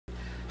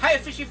Hi,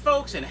 fishy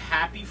folks, and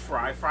happy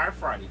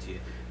Friday to you.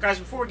 Guys,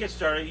 before we get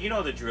started, you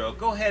know the drill.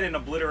 Go ahead and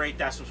obliterate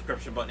that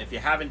subscription button if you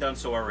haven't done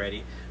so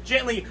already.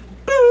 Gently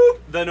boop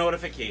the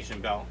notification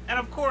bell. And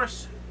of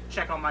course,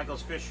 check out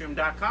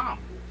michaelsfishroom.com.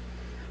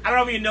 I don't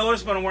know if you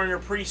noticed, but I'm wearing a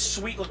pretty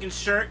sweet looking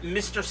shirt.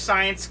 Mr.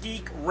 Science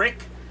Geek,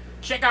 Rick.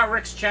 Check out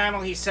Rick's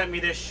channel. He sent me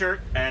this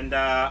shirt, and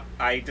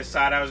I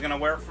decided I was going to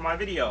wear it for my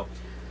video.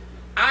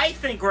 I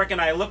think Rick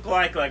and I look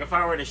like if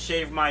I were to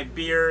shave my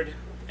beard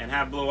and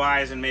have blue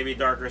eyes and maybe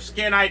darker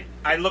skin, I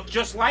look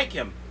just like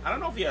him. I don't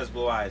know if he has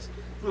blue eyes.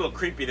 It's a little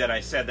creepy that I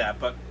said that,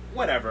 but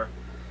whatever.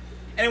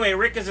 Anyway,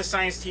 Rick is a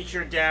science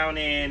teacher down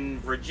in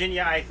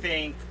Virginia, I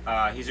think.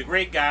 He's a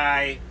great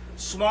guy.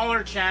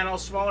 Smaller channel,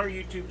 smaller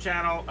YouTube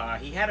channel.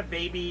 He had a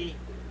baby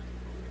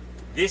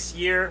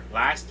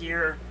last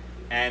year,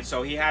 and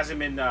so he hasn't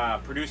been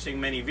producing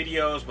many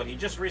videos, but he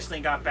just recently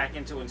got back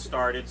into it and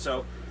started.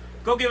 So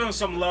go give him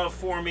some love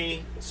for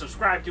me.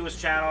 Subscribe to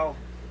his channel,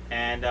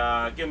 and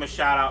give him a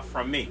shout out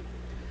from me.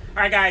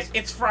 All right, guys,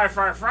 it's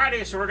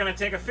Friday, so we're going to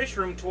take a fish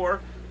room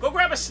tour. Go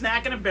grab a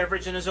snack and a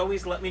beverage, and as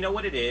always, let me know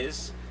what it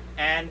is,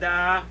 and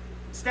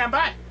stand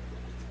by.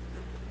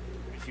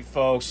 You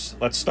folks,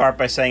 let's start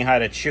by saying hi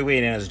to Chewy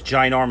and his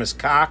ginormous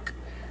cock.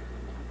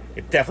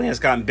 It definitely has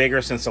gotten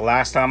bigger since the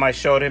last time I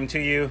showed him to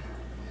you,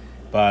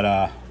 but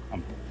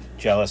I'm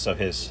jealous of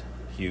his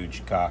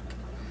huge cock.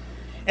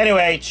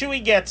 Anyway,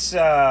 Chewy gets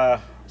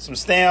some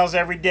snails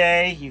every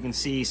day. You can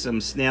see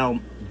some snail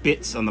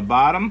bits on the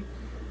bottom.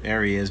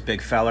 There he is,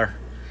 big feller.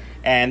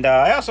 And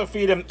I also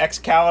feed him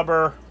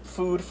Excalibur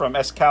food from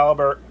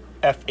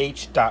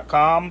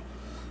ExcaliburFH.com.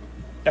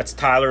 That's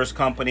Tyler's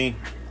company.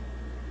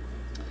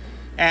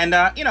 And,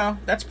 you know,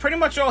 that's pretty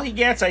much all he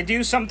gets. I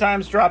do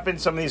sometimes drop in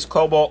some of these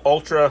Cobalt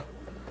Ultra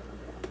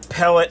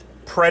Pellet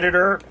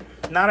Predator.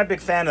 Not a big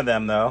fan of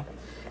them, though.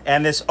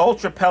 And this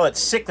Ultra Pellet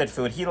Cichlid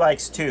food, he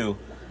likes, too.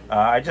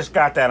 I just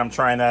got that. I'm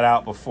trying that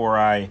out before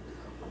I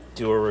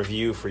do a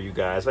review for you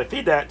guys. I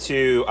feed that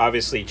to,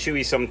 obviously,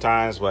 Chewy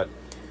sometimes, but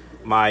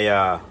my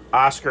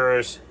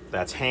Oscars,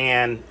 that's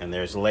Han, and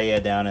there's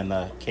Leia down in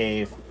the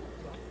cave.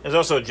 There's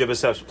also a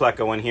Gibiceps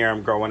pleco in here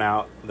I'm growing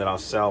out that I'll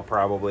sell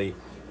probably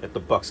at the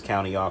Bucks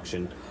County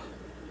auction.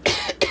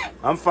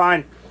 I'm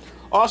fine.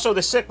 Also,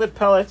 the cichlid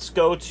pellets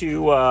go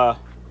to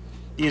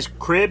these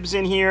cribs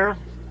in here.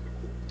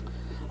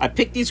 I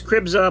picked these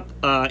cribs up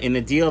in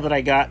the deal that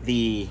I got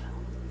the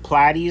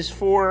platies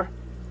for.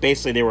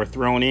 Basically, they were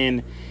thrown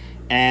in.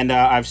 And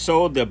I've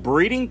sold the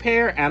breeding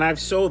pair, and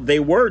they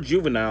were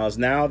juveniles.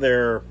 Now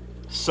they're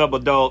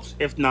sub-adults,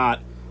 if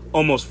not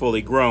almost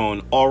fully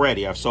grown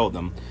already. I've sold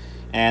them.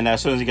 And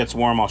as soon as it gets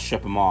warm, I'll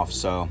ship them off.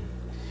 So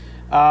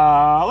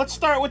let's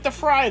start with the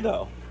fry,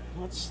 though.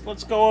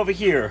 Let's go over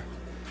here.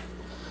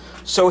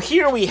 So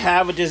here we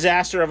have a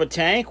disaster of a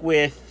tank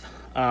with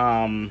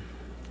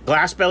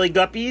glass belly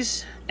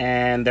guppies,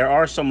 and there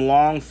are some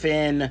long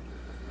fin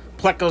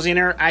plecos in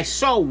there. I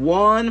saw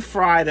one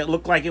fry that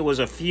looked like it was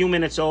a few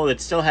minutes old.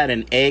 It still had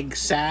an egg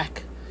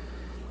sac.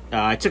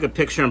 I took a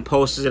picture and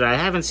posted it. I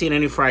haven't seen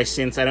any fry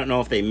since. I don't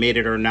know if they made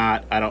it or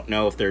not. I don't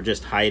know if they're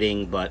just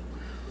hiding, but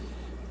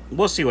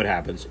we'll see what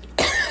happens.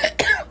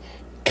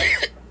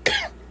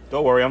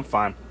 Don't worry, I'm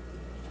fine.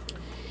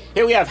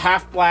 Here we have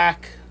half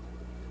black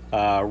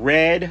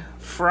red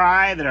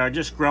fry that are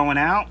just growing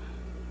out.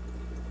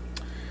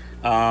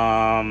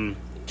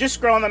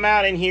 Just growing them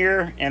out in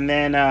here, and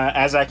then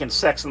as I can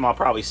sex them, I'll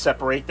probably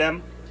separate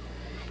them.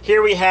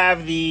 Here we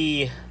have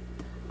the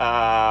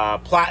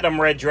platinum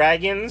red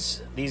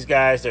dragons. These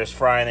guys, there's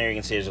fry in there. You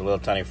can see there's a little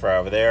tiny fry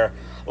over there.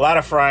 A lot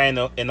of fry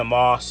in the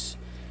moss.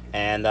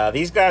 And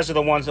these guys are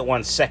the ones that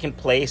won second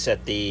place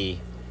at the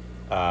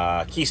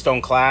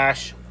Keystone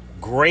Clash.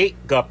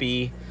 Great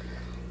guppy.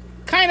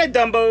 Kind of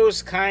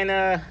Dumbos, kind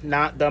of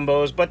not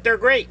Dumbos, but they're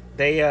great.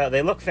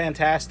 They look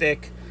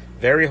fantastic.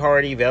 Very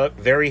hardy,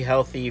 very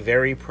healthy,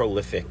 very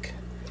prolific.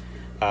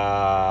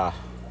 What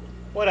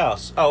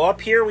else? Oh,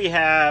 up here we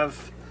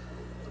have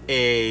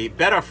a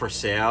betta for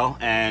sale.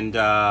 And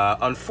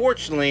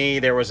unfortunately,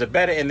 there was a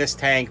betta in this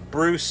tank,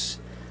 Bruce,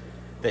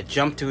 that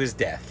jumped to his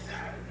death.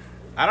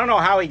 I don't know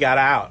how he got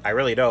out. I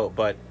really don't.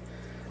 But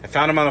I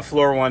found him on the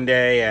floor one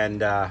day, and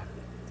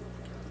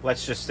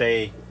let's just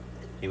say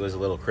he was a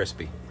little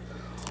crispy.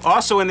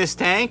 Also in this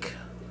tank,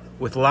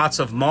 with lots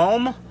of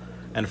mulm,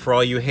 and for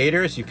all you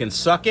haters, you can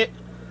suck it,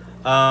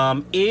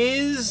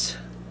 is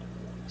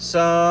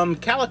some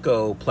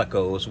calico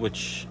plecos,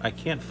 which I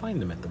can't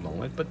find them at the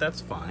moment, but that's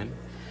fine.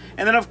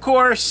 And then, of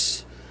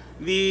course,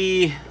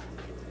 the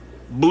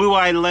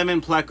blue-eyed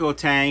lemon pleco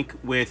tank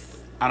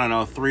with, I don't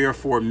know, 3 or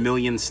 4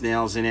 million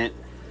snails in it.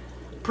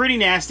 Pretty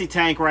nasty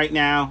tank right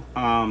now.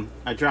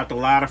 I dropped a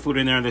lot of food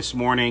in there this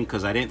morning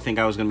because I didn't think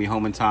I was going to be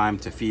home in time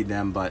to feed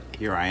them, but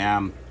here I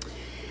am.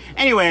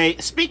 Anyway,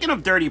 speaking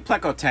of dirty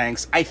pleco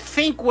tanks, I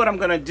think what I'm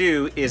going to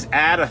do is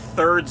add a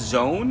third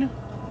zone.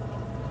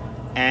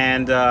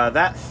 And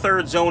that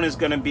third zone is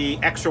going to be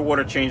extra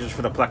water changes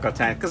for the pleco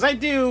tank. Because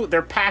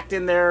they're packed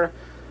in there.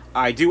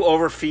 I do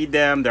overfeed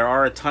them. There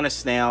are a ton of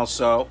snails,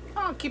 so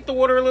I'll keep the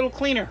water a little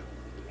cleaner.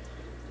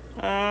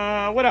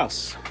 What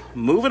else?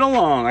 moving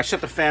along. I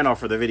shut the fan off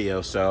for the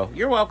video, so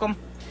you're welcome.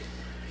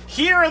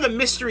 Here are the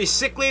mystery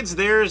cichlids.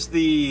 There's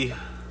the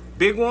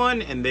big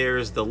one and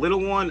there's the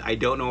little one. I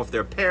don't know if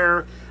they're a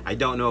pair. I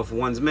don't know if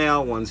one's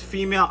male, one's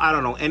female. I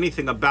don't know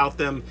anything about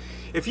them.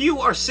 If you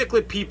are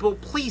cichlid people,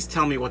 please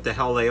tell me what the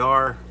hell they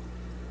are.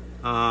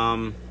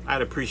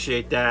 I'd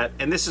appreciate that.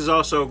 And this is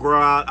also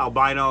grow out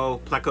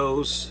albino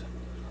plecos,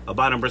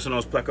 albino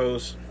bristlenose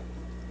plecos.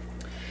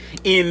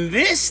 In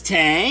this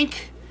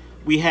tank,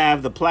 we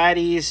have the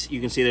platies. You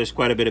can see there's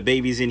quite a bit of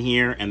babies in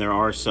here, and there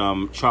are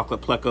some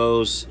chocolate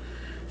plecos.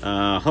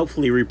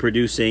 Hopefully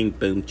reproducing.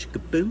 Boom,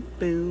 chicka, boom,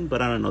 boom.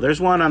 But I don't know. There's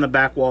one on the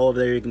back wall over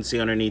there. You can see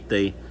underneath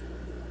the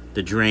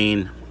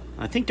drain.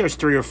 I think there's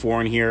 3 or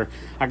 4 in here.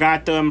 I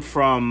got them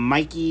from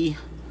Mikey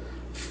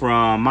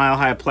from Mile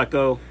High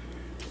Pleco.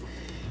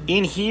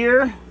 In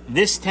here,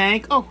 this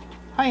tank. Oh,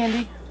 hi,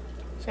 Andy.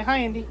 Say hi,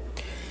 Andy.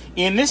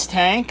 In this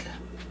tank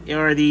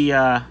are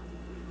the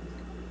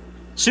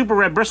super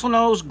red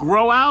bristlenose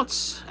grow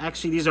outs.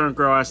 Actually, these aren't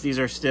grow outs. These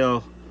are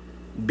still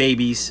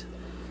babies.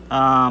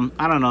 I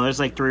don't know, there's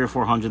like 300 or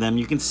 400 of them.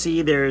 You can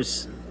see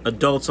there's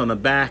adults on the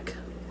back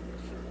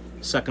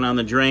sucking on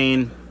the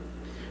drain.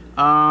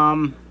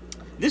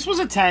 This was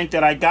a tank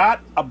that I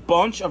got a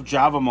bunch of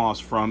Java moss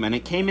from, and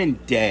it came in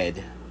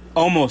dead,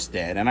 almost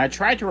dead. And I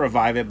tried to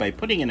revive it by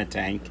putting in a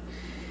tank,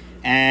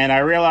 and I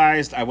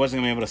realized I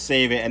wasn't gonna be able to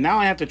save it, and now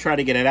I have to try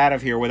to get it out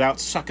of here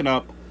without sucking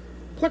up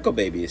pleco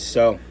babies.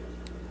 So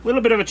a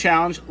little bit of a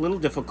challenge, a little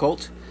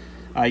difficult.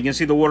 You can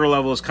see the water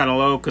level is kind of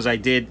low because I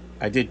did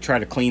try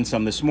to clean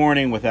some this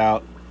morning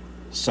without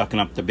sucking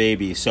up the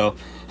babies. So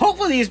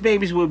hopefully these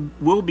babies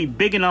will be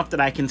big enough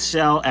that I can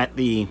sell at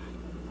the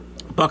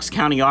Bucks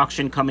County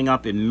auction coming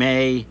up in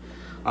May.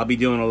 I'll be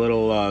doing a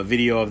little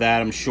video of that,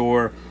 I'm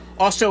sure.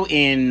 Also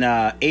in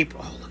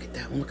April. Oh, look at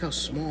that one. Look how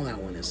small that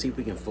one is. See if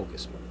we can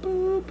focus.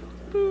 Boop,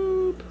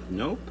 boop.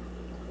 Nope.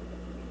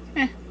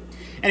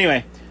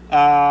 Anyway.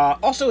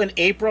 Also in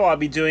April, I'll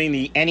be doing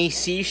the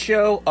NEC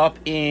show up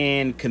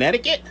in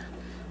Connecticut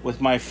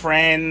with my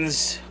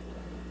friends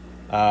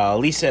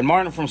Lisa and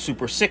Martin from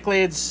Super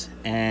Cichlids,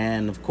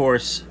 and of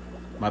course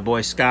my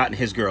boy Scott and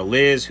his girl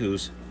Liz,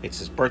 it's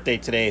his birthday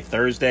today,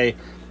 Thursday.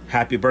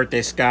 Happy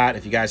birthday, Scott.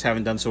 If you guys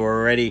haven't done so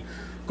already,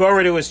 go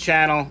over to his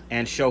channel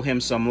and show him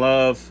some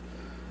love.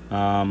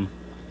 But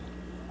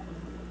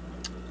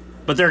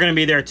they're going to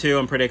be there too.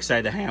 I'm pretty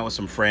excited to hang out with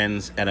some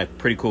friends at a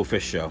pretty cool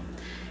fish show.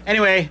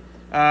 Anyway,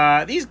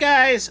 these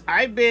guys,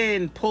 I've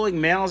been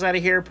pulling males out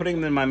of here,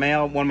 putting them in my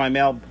one of my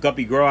male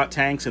guppy grow out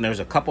tanks, and there's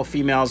a couple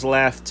females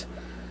left.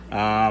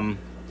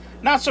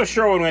 Not so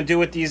sure what I'm going to do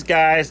with these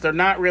guys. They're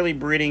not really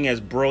breeding as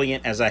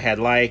brilliant as I had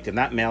liked, and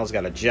that male's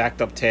got a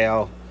jacked up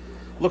tail.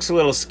 Looks a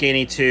little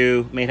skinny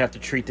too. May have to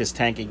treat this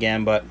tank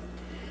again, but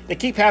they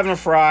keep having a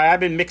fry.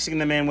 I've been mixing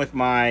them in with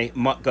my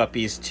mutt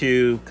guppies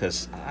too,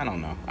 because I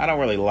don't know. I don't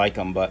really like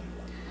them, but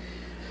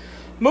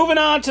moving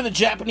on to the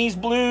Japanese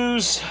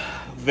blues.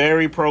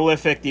 Very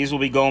prolific. These will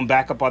be going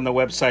back up on the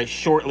website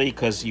shortly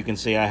because you can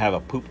see I have a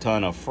poop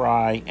ton of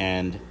fry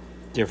and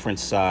different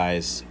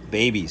size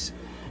babies.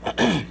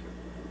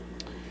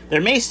 There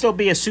may still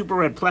be a super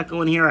red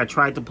pleco in here. I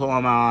tried to pull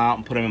them out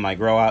and put them in my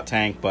grow out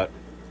tank, but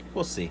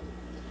we'll see.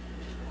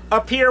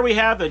 Up here we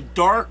have the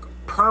dark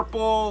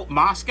purple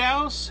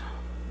Moscows.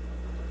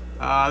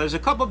 There's a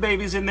couple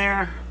babies in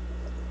there.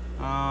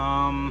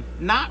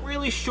 Not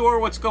really sure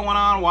what's going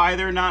on, why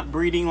they're not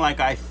breeding like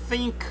I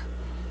think.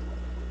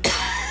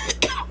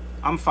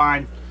 I'm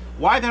fine.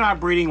 Why they're not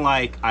breeding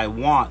like I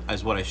want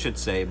is what I should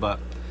say, but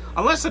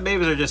unless the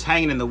babies are just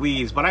hanging in the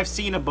weeds. But I've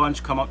seen a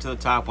bunch come up to the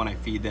top when I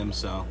feed them,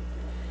 so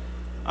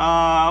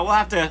we'll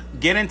have to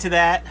get into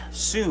that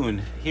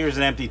soon. Here's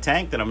an empty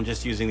tank that I'm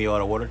just using the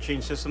auto water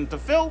change system to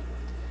fill.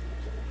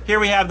 Here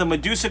we have the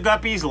Medusa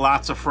guppies.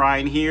 Lots of fry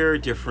in here,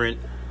 different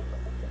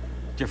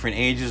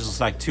ages.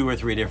 It's like 2 or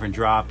 3 different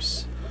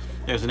drops.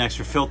 There's an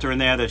extra filter in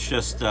there that's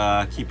just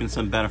keeping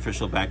some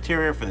beneficial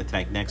bacteria for the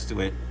tank next to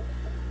it.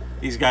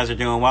 These guys are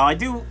doing well.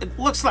 It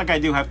looks like I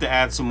do have to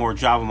add some more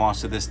Java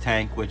moss to this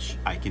tank, which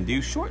I can do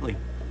shortly.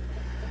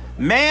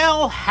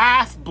 Male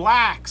half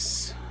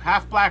blacks,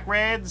 half black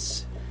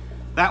reds.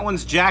 That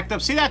one's jacked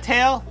up. See that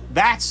tail?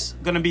 That's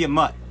gonna be a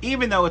mutt.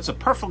 Even though it's a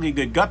perfectly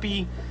good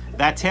guppy,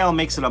 that tail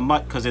makes it a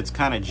mutt because it's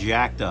kind of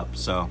jacked up.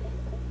 So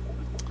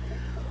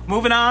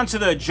moving on to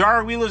the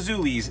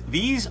Jarwila-Zulis.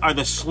 These are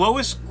the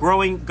slowest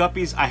growing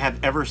guppies I have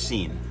ever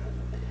seen.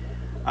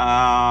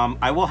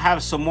 I will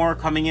have some more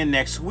coming in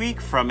next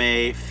week from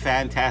a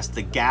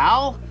fantastic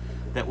gal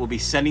that will be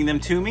sending them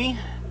to me.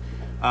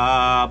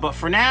 But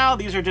for now,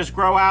 these are just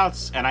grow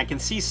outs, and I can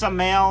see some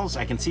males,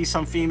 I can see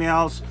some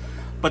females,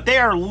 but they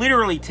are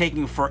literally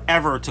taking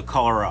forever to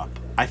color up.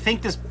 I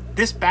think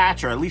this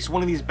batch, or at least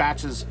one of these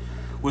batches,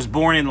 was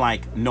born in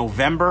like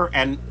November,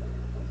 and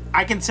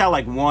I can tell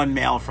like one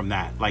male from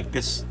that. Like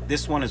this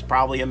one is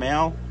probably a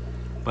male,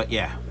 but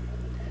yeah.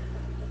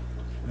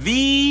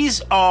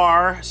 These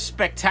are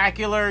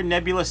spectacular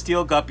Nebula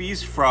Steel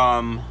Guppies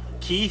from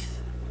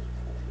Keith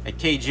at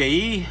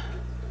KJE.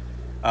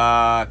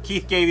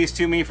 Keith gave these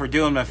to me for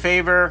doing me a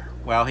favor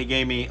Well, he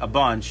gave me a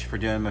bunch for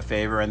doing him a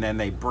favor, and then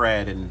they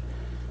bred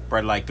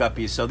like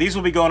guppies. So these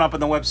will be going up on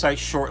the website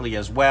shortly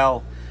as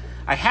well.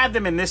 I had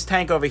them in this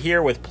tank over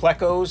here with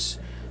plecos,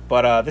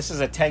 but this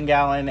is a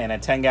 10-gallon, and a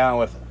 10-gallon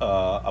with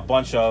a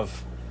bunch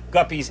of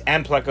guppies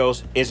and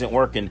plecos isn't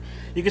working.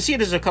 You can see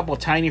there's a couple of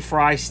tiny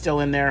fries still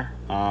in there.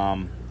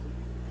 I'm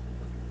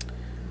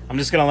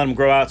just gonna let them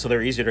grow out so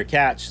they're easier to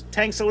catch.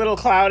 Tank's a little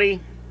cloudy.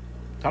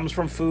 Comes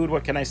from food,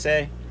 what can I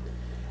say?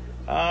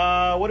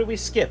 What did we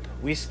skip?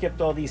 We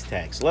skipped all these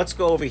tanks. Let's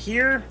go over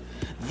here.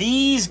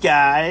 These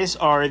guys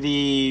are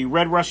the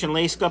Red Russian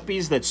Lace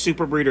Guppies that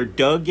super breeder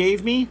Doug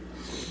gave me.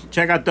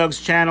 Check out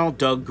Doug's channel,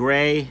 Doug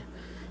Gray.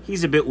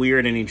 He's a bit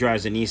weird and he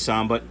drives a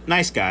Nissan, but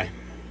nice guy.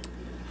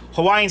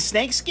 Hawaiian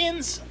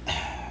snakeskins.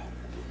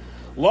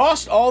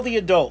 Lost all the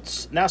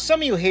adults. Now,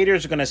 some of you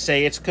haters are going to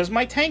say it's because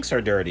my tanks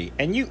are dirty.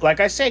 And you, like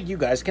I said, you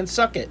guys can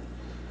suck it.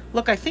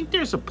 Look, I think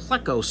there's a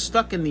pleco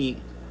stuck in the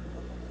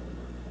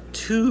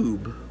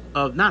tube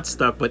of, not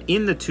stuck, but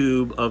in the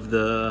tube of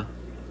the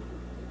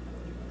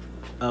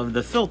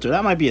filter.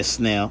 That might be a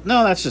snail.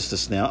 No, that's just a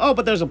snail. Oh,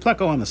 but there's a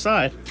pleco on the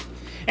side.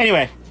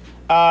 Anyway,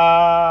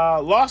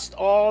 lost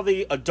all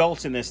the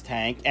adults in this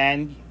tank,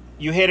 and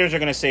you haters are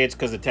going to say it's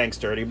because the tank's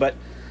dirty, but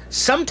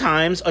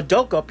sometimes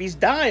adult guppies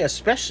die,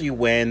 especially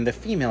when the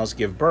females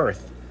give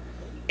birth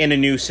in a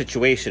new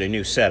situation, a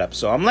new setup.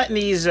 So I'm letting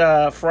these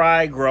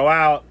fry grow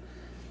out,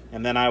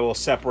 and then I will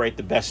separate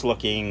the best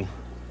looking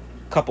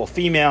couple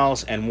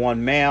females and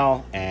one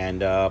male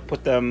and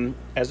put them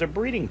as a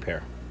breeding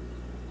pair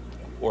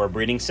or a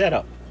breeding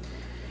setup.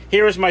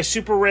 Here is my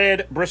super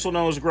red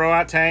bristlenose grow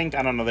out tank.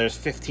 I don't know, there's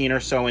 15 or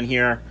so in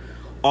here.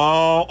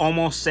 All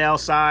almost sale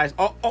size.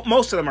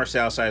 Most of them are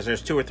sale size.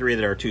 There's 2 or 3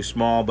 that are too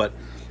small, but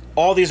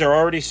all these are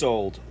already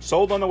sold.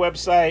 Sold on the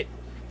website.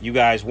 You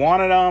guys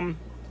wanted them.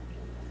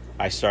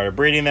 I started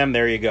breeding them.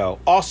 There you go.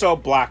 Also,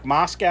 black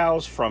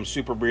Moscows from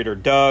super breeder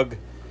Doug.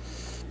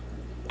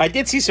 I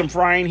did see some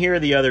frying here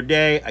the other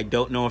day. I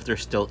don't know if they're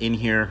still in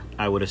here.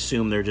 I would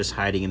assume they're just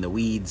hiding in the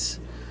weeds.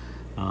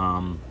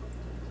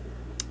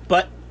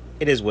 But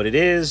it is what it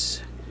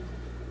is.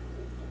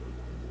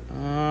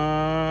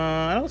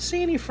 I don't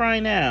see any fry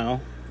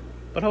now,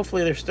 but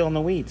hopefully they're still in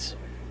the weeds.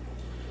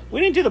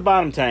 We didn't do the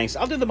bottom tanks.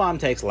 I'll do the bottom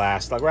tanks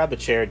last. I'll grab the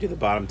chair, do the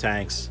bottom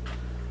tanks.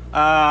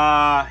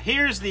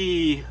 Here's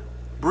the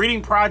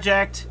breeding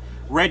project.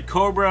 Red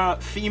Cobra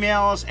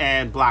females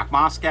and black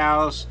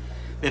Moscows.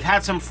 They've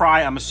had some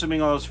fry. I'm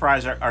assuming all those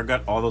fries are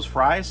good. All those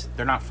fries?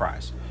 They're not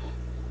fries.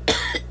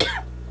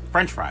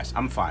 French fries.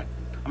 I'm fine.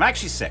 I'm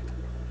actually sick.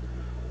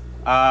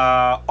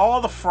 All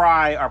the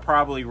fry are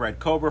probably Red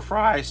Cobra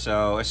fry.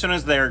 So as soon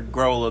as they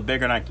grow a little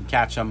bigger and I can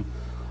catch them,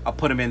 I'll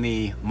put them in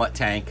the mutt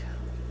tank.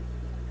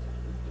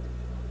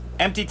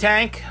 Empty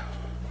tank.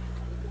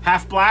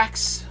 Half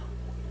blacks.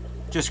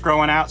 Just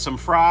growing out some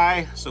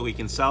fry so we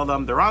can sell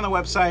them. They're on the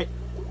website.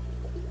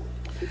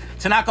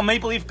 Tanaka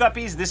Maple Leaf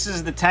Guppies. This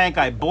is the tank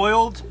I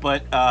boiled,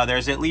 but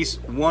there's at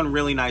least one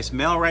really nice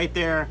male right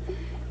there,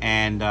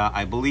 and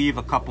I believe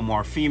a couple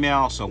more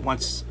female. So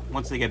once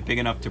they get big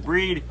enough to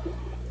breed,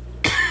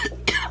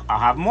 I'll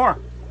have more.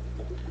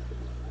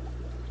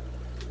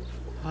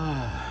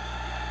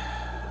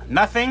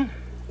 Nothing.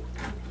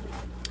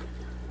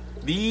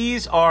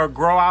 These are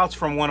grow outs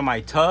from one of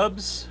my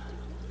tubs.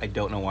 I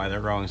don't know why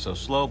they're growing so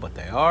slow, but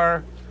they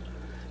are.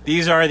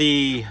 These are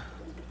the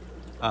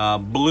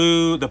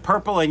the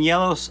purple and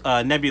yellow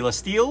nebula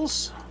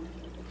steels.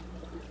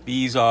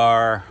 These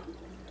are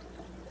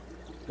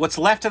what's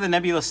left of the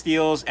nebula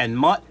steels and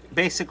mutt,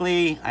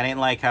 basically. I didn't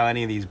like how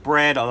any of these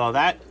bred,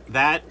 although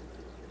that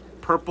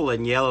purple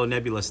and yellow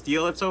nebula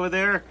steel that's over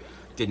there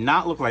did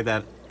not look like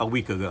that a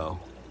week ago.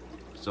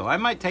 So I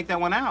might take that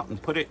one out and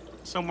put it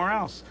somewhere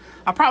else.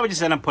 I'll probably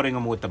just end up putting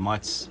them with the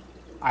mutts.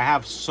 I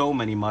have so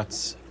many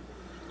mutts.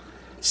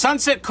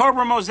 Sunset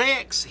Cobra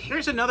Mosaics.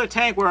 Here's another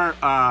tank where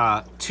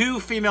 2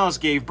 females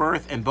gave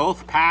birth and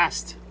both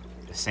passed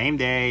the same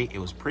day. It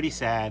was pretty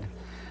sad.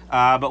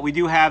 But we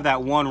do have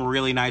that one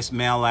really nice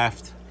male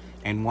left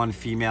and one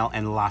female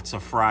and lots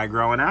of fry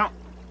growing out.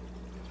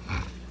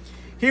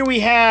 Here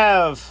we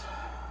have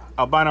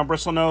albino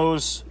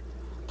bristlenose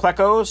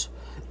plecos.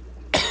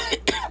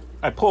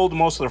 I pulled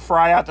most of the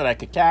fry out that I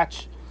could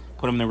catch,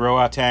 put them in the grow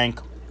out tank.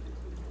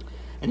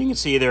 And you can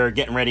see they're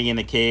getting ready in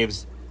the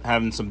caves,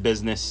 having some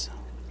business.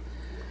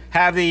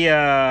 Have the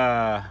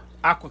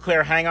aqua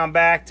clear hang on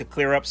back to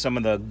clear up some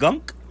of the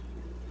gunk.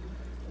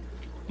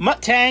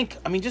 Mutt tank.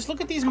 I mean, just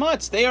look at these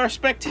mutts. They are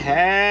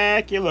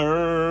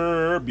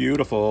spectacular.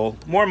 Beautiful.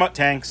 More mutt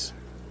tanks.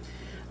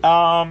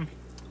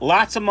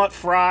 Lots of mutt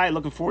fry.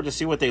 Looking forward to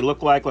see what they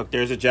look like. Look,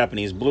 there's a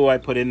Japanese blue I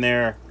put in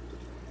there.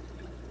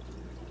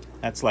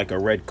 That's like a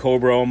red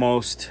cobra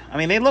almost. I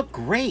mean, they look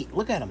great.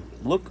 Look at them.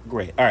 Look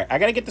great. All right, I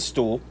got to get the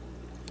stool.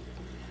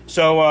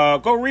 So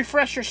go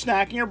refresh your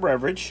snack and your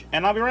beverage,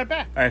 and I'll be right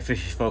back. All right,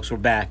 fishy folks, we're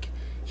back.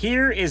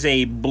 Here is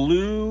a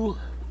blue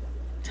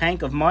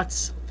tank of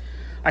mutts.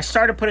 I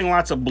started putting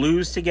lots of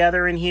blues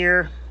together in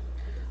here.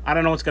 I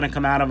don't know what's going to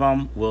come out of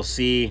them. We'll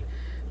see.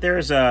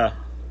 There's a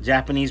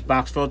Japanese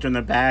box filter in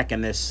the back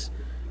and this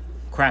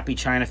crappy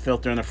China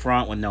filter in the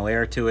front with no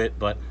air to it.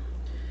 But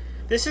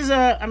this is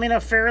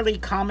a fairly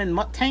common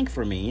mutt tank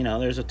for me. You know,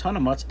 there's a ton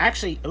of mutts.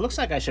 Actually, it looks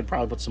like I should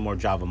probably put some more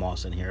Java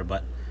moss in here,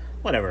 but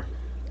whatever.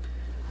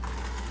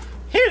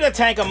 Here's a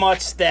tank of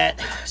mutts that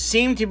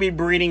seem to be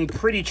breeding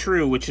pretty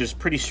true, which is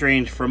pretty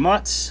strange for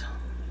mutts.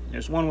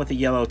 There's one with a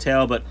yellow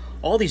tail, but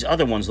all these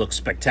other ones look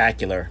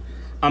spectacular.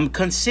 I'm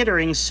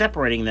considering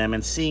separating them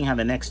and seeing how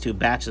the next two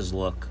batches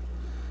look.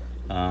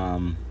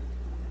 And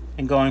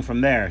going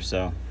from there,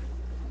 so.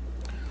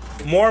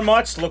 More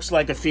mutts. Looks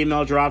like a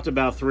female dropped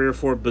about 3 or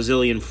 4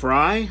 bazillion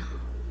fry.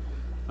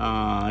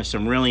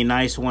 Some really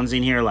nice ones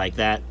in here, like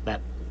that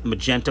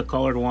magenta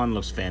colored one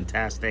looks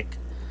fantastic.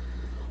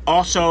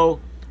 Also,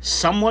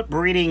 somewhat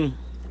breeding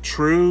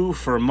true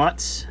for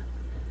mutts.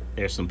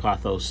 There's some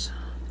pothos.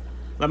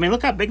 I mean,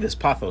 look how big this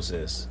pothos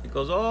is. It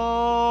goes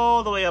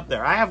all the way up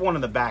there. I have one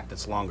in the back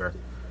that's longer.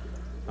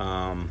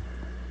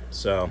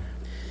 So,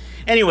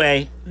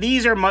 anyway,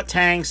 these are mutt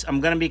tanks. I'm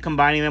going to be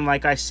combining them,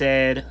 like I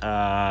said,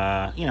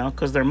 you know,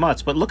 because they're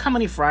mutts. But look how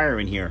many fry are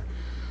in here.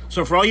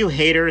 So for all you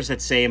haters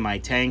that say my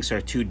tanks are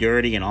too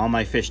dirty and all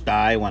my fish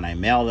die when I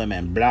mail them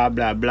and blah,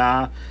 blah,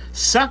 blah,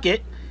 suck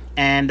it.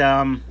 And,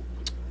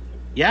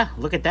 yeah,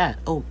 look at that.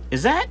 Oh,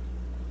 is that?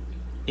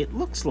 It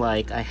looks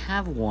like I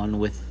have one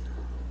with,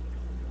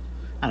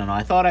 I don't know.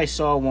 I thought I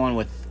saw one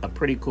with a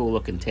pretty cool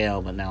looking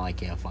tail, but now I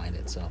can't find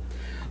it. So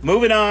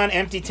moving on,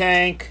 empty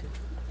tank,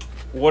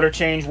 water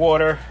change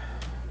water.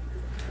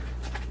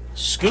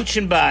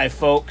 Scooching by,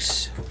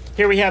 folks.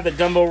 Here we have the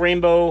Dumbo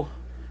Rainbow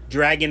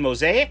Dragon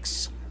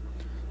Mosaics.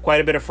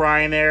 Quite a bit of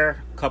fry in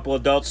there. A couple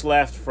adults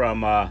left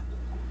from,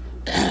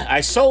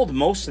 I sold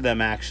most of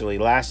them actually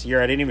last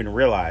year. I didn't even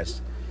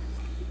realize.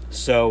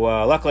 So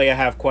luckily I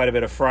have quite a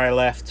bit of fry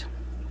left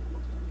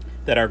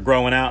that are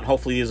growing out.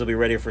 Hopefully these will be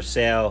ready for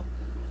sale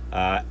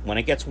when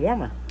it gets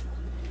warmer.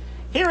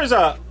 Here is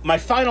my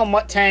final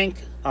mutt tank.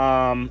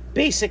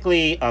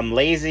 Basically, I'm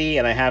lazy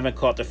and I haven't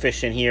caught the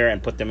fish in here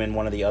and put them in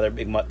one of the other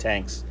big mutt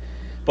tanks.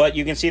 But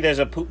you can see there's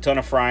a poop ton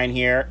of fry in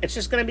here. It's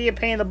just going to be a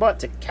pain in the butt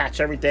to catch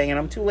everything, and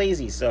I'm too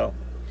lazy. So,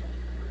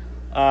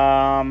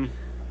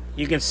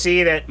 you can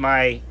see that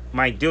my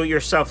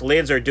do-it-yourself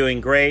lids are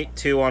doing great.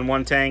 2 on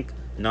one tank,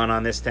 none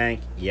on this tank.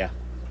 Yeah.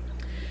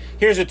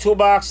 Here's a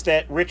toolbox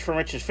that Rich from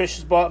Rich's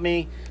Fishes bought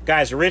me.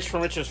 Guys, Rich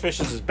from Rich's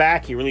Fishes is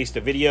back. He released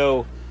a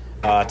video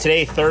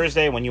today,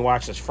 Thursday. When you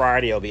watch this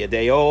Friday, it'll be a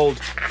day old.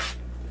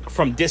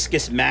 From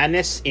Discus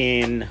Madness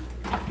in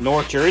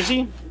North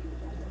Jersey.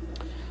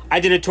 I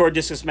did a tour of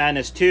Discus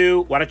Madness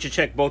too. Why don't you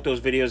check both those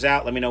videos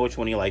out? Let me know which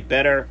one you like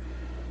better.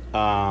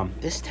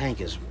 This tank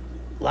is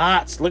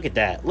lots. Look at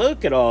that.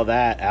 Look at all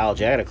that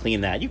algae. I gotta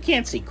clean that. You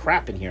can't see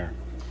crap in here.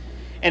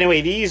 Anyway,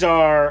 these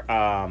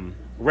are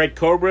red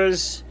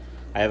cobras.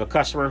 I have a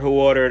customer who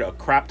ordered a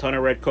crap ton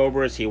of red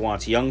cobras. He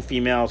wants young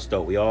females,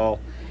 don't we all?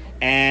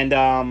 And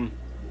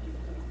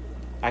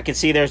I can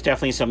see there's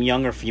definitely some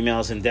younger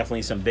females and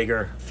definitely some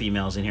bigger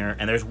females in here.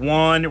 And there's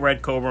one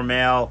red cobra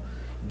male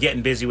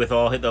getting busy with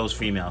all those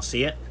females.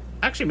 See it?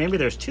 Actually, maybe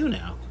there's 2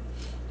 now.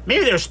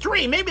 Maybe there's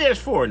 3. Maybe there's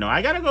 4. No,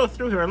 I gotta go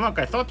through here and look.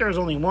 I thought there was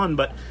only 1,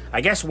 but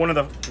I guess one of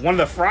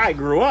the fry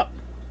grew up.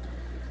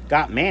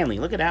 Got manly.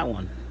 Look at that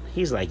one.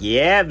 He's like,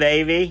 yeah,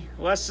 baby.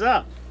 What's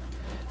up?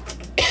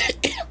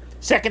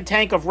 Second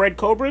tank of red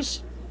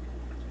cobras.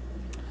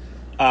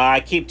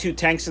 I keep 2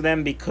 tanks of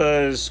them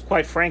because,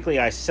 quite frankly,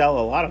 I sell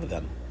a lot of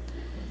them.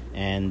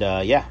 And,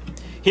 yeah.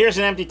 Here's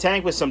an empty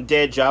tank with some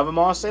dead Java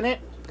moss in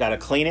it. Gotta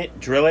clean it,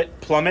 drill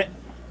it, plumb it.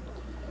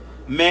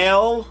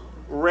 Male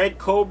red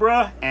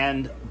cobra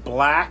and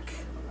black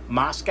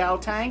Moscow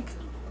tank.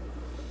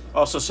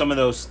 Also some of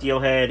those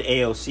steelhead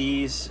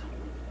AOCs.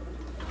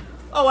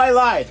 Oh, I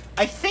lied.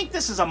 I think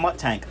this is a mutt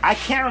tank. I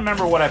can't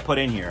remember what I put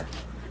in here.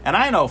 And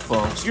I know,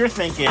 folks, you're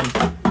thinking,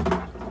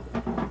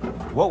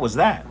 what was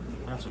that?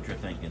 That's what you're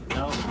thinking.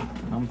 No,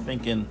 I'm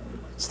thinking,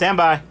 stand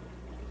by.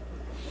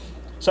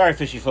 Sorry,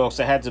 fishy folks.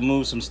 I had to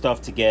move some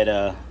stuff to get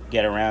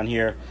around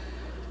here.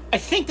 I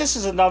think this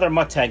is another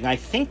mutt tank. I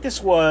think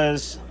this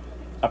was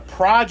a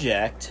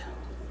project.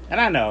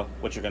 And I know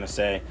what you're going to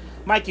say.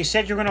 Mike, you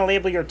said you're going to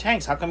label your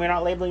tanks. How come you're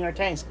not labeling your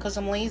tanks? Because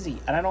I'm lazy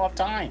and I don't have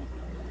time.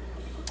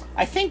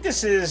 I think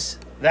this is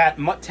that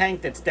mutt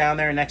tank that's down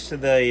there next to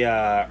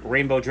the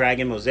Rainbow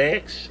Dragon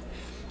Mosaics.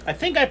 I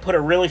think I put a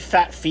really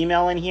fat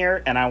female in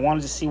here, and I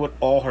wanted to see what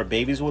all her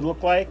babies would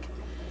look like.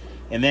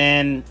 And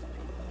then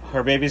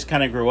her babies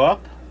kind of grew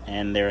up,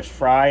 and there's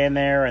fry in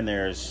there, and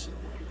there's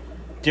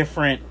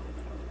different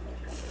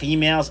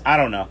females. I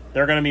don't know.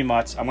 They're going to be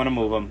mutts. I'm going to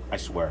move them, I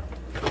swear.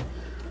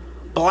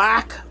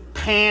 Black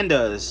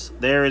pandas.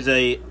 There is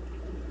a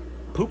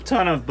poop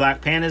ton of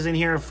black pandas in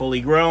here,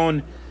 fully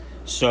grown.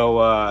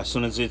 So as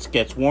soon as it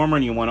gets warmer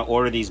and you want to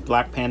order these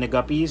black panda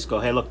guppies, go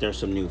ahead. Look, there's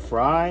some new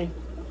fry.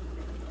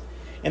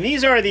 And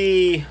these are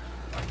the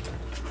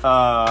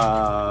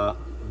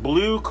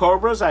blue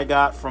cobras I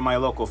got from my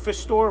local fish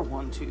store.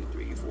 1, 2,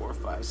 3, 4,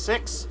 5,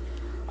 6.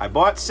 I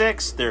bought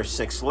 6. There's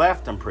 6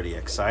 left. I'm pretty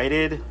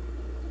excited.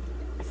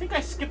 I think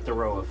I skipped a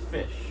row of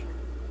fish.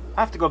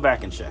 I have to go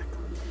back and check.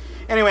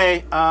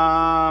 Anyway,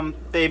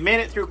 they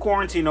made it through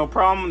quarantine, no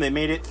problem. They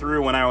made it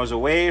through when I was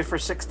away for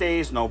 6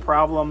 days, no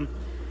problem.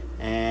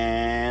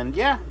 And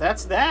yeah,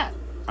 that's that.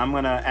 I'm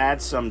going to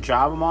add some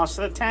Java moss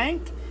to the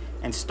tank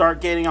and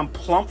start getting them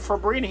plump for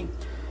breeding.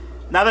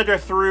 Now that they're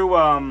through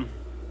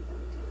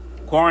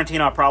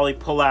quarantine, I'll probably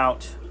pull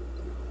out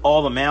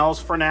all the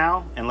males for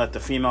now and let the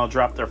female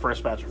drop their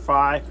first batch of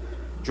fry.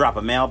 Drop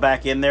a male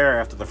back in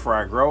there after the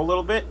fry grow a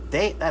little bit.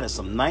 That is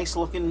some nice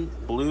looking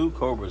blue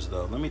cobras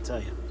though, let me tell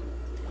you.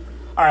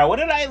 All right, what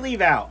did I leave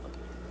out?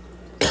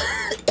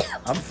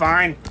 I'm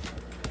fine.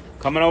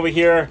 Coming over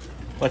here,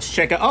 let's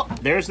check out. Oh,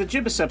 there's the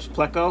Gibiceps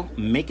pleco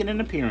making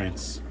an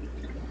appearance.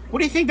 What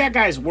do you think that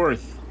guy's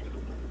worth?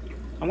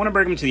 I want to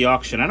bring him to the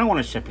auction. I don't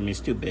want to ship him,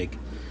 he's too big.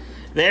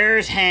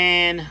 There's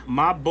Han,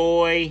 my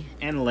boy,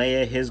 and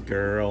Leia, his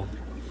girl.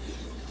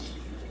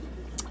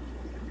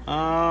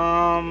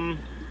 I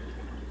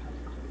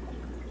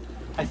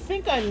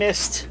think I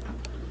missed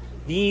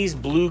these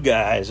blue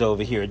guys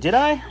over here. Did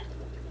I?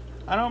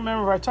 I don't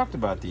remember if I talked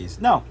about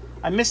these. No,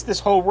 I missed this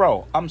whole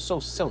row. I'm so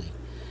silly.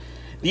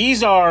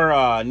 These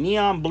are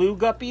neon blue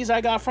guppies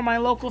I got from my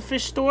local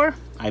fish store.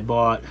 I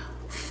bought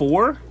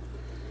 4.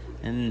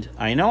 And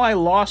I know I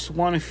lost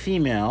one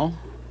female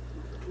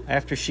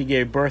after she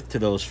gave birth to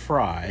those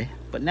fry.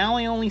 But now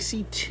I only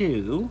see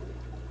 2.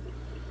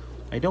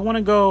 I don't want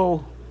to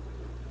go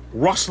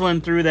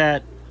rustling through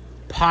that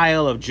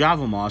pile of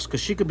Java moss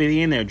because she could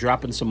be in there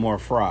dropping some more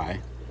fry.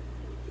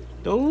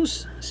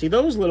 Those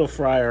little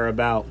fry are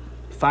about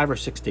 5 or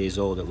 6 days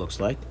old, it looks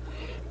like.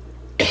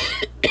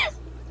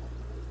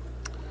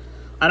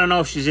 I don't know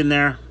if she's in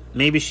there.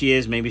 Maybe she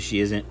is, maybe she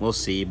isn't. We'll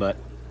see, but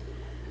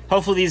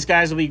hopefully these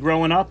guys will be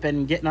growing up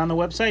and getting on the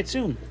website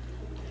soon.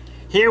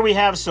 Here we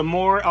have some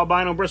more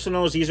albino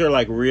bristlenose. These are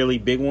like really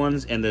big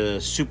ones and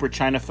the super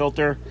China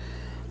filter.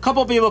 A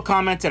couple people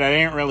commented I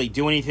didn't really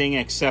do anything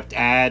except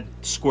add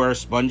square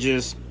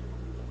sponges.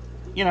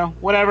 You know,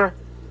 whatever.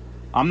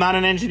 I'm not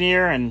an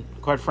engineer, and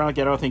quite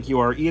frankly, I don't think you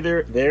are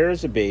either.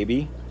 There's a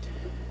baby.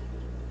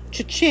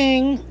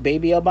 Cha-ching!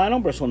 Baby albino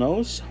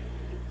bristlenose.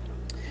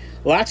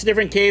 Lots of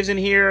different caves in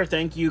here.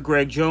 Thank you,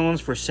 Greg Jones,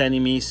 for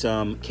sending me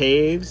some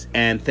caves.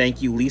 And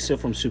thank you, Lisa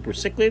from Super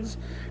Cichlids,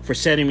 for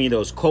sending me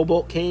those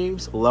cobalt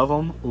caves. Love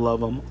them,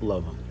 love them,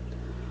 love them.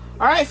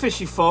 All right,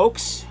 fishy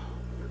folks.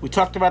 We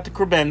talked about the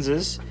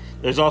cribenzas.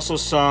 There's also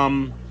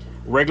some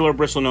regular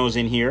bristlenose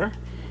in here.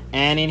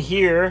 And in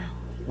here,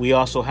 we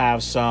also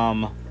have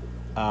some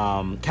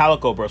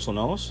calico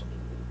bristlenose.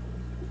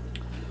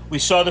 We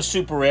saw the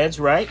super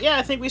reds, right? Yeah,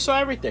 I think we saw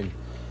everything.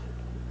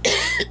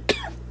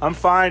 I'm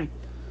fine.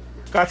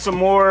 Got some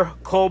more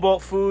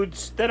cobalt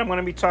foods that I'm going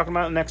to be talking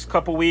about in the next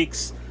couple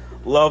weeks.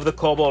 Love the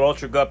cobalt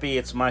ultra guppy.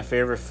 It's my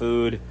favorite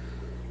food.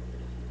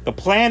 The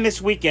plan this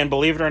weekend,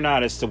 believe it or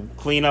not, is to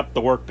clean up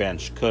the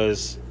workbench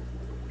because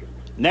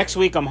next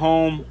week I'm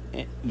home.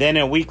 Then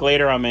a week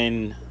later I'm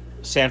in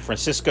San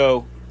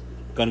Francisco.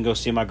 Gonna go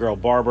see my girl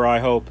Barbara, I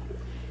hope.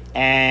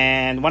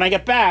 And when I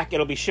get back,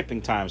 it'll be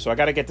shipping time. So I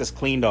got to get this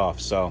cleaned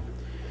off. So, all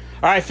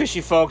right,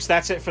 fishy folks,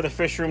 that's it for the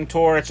fish room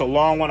tour. It's a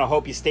long one. I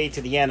hope you stayed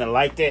to the end and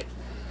liked it.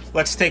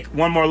 Let's take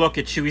one more look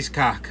at Chewy's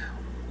cock.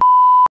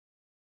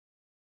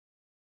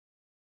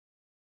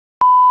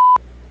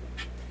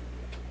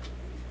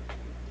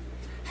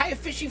 Hi,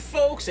 fishy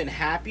folks, and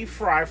happy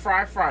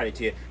Friday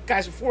to you.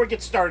 Guys, before we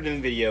get started in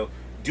the video,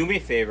 do me a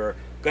favor.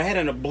 Go ahead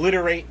and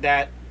obliterate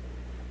that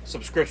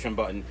subscription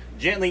button.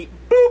 Gently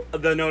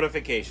boop the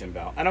notification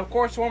bell. And of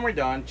course, when we're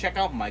done, check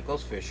out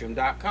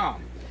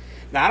michaelsfishroom.com.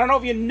 Now, I don't know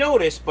if you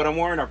noticed, but I'm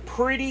wearing a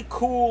pretty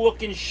cool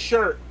looking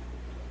shirt.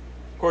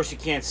 Of course, you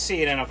can't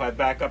see it, and if I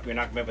back up, you're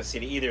not going to be able to see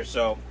it either,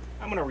 so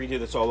I'm going to redo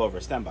this all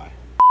over. Stand by.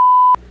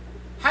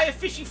 Hiya,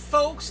 fishy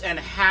folks, and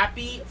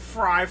happy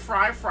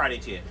Friday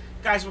to you.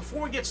 Guys,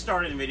 before we get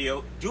started in the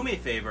video, do me a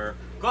favor.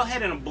 Go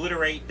ahead and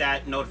obliterate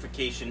that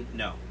notification.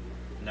 No.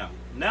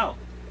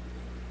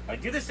 I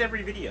do this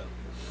every video.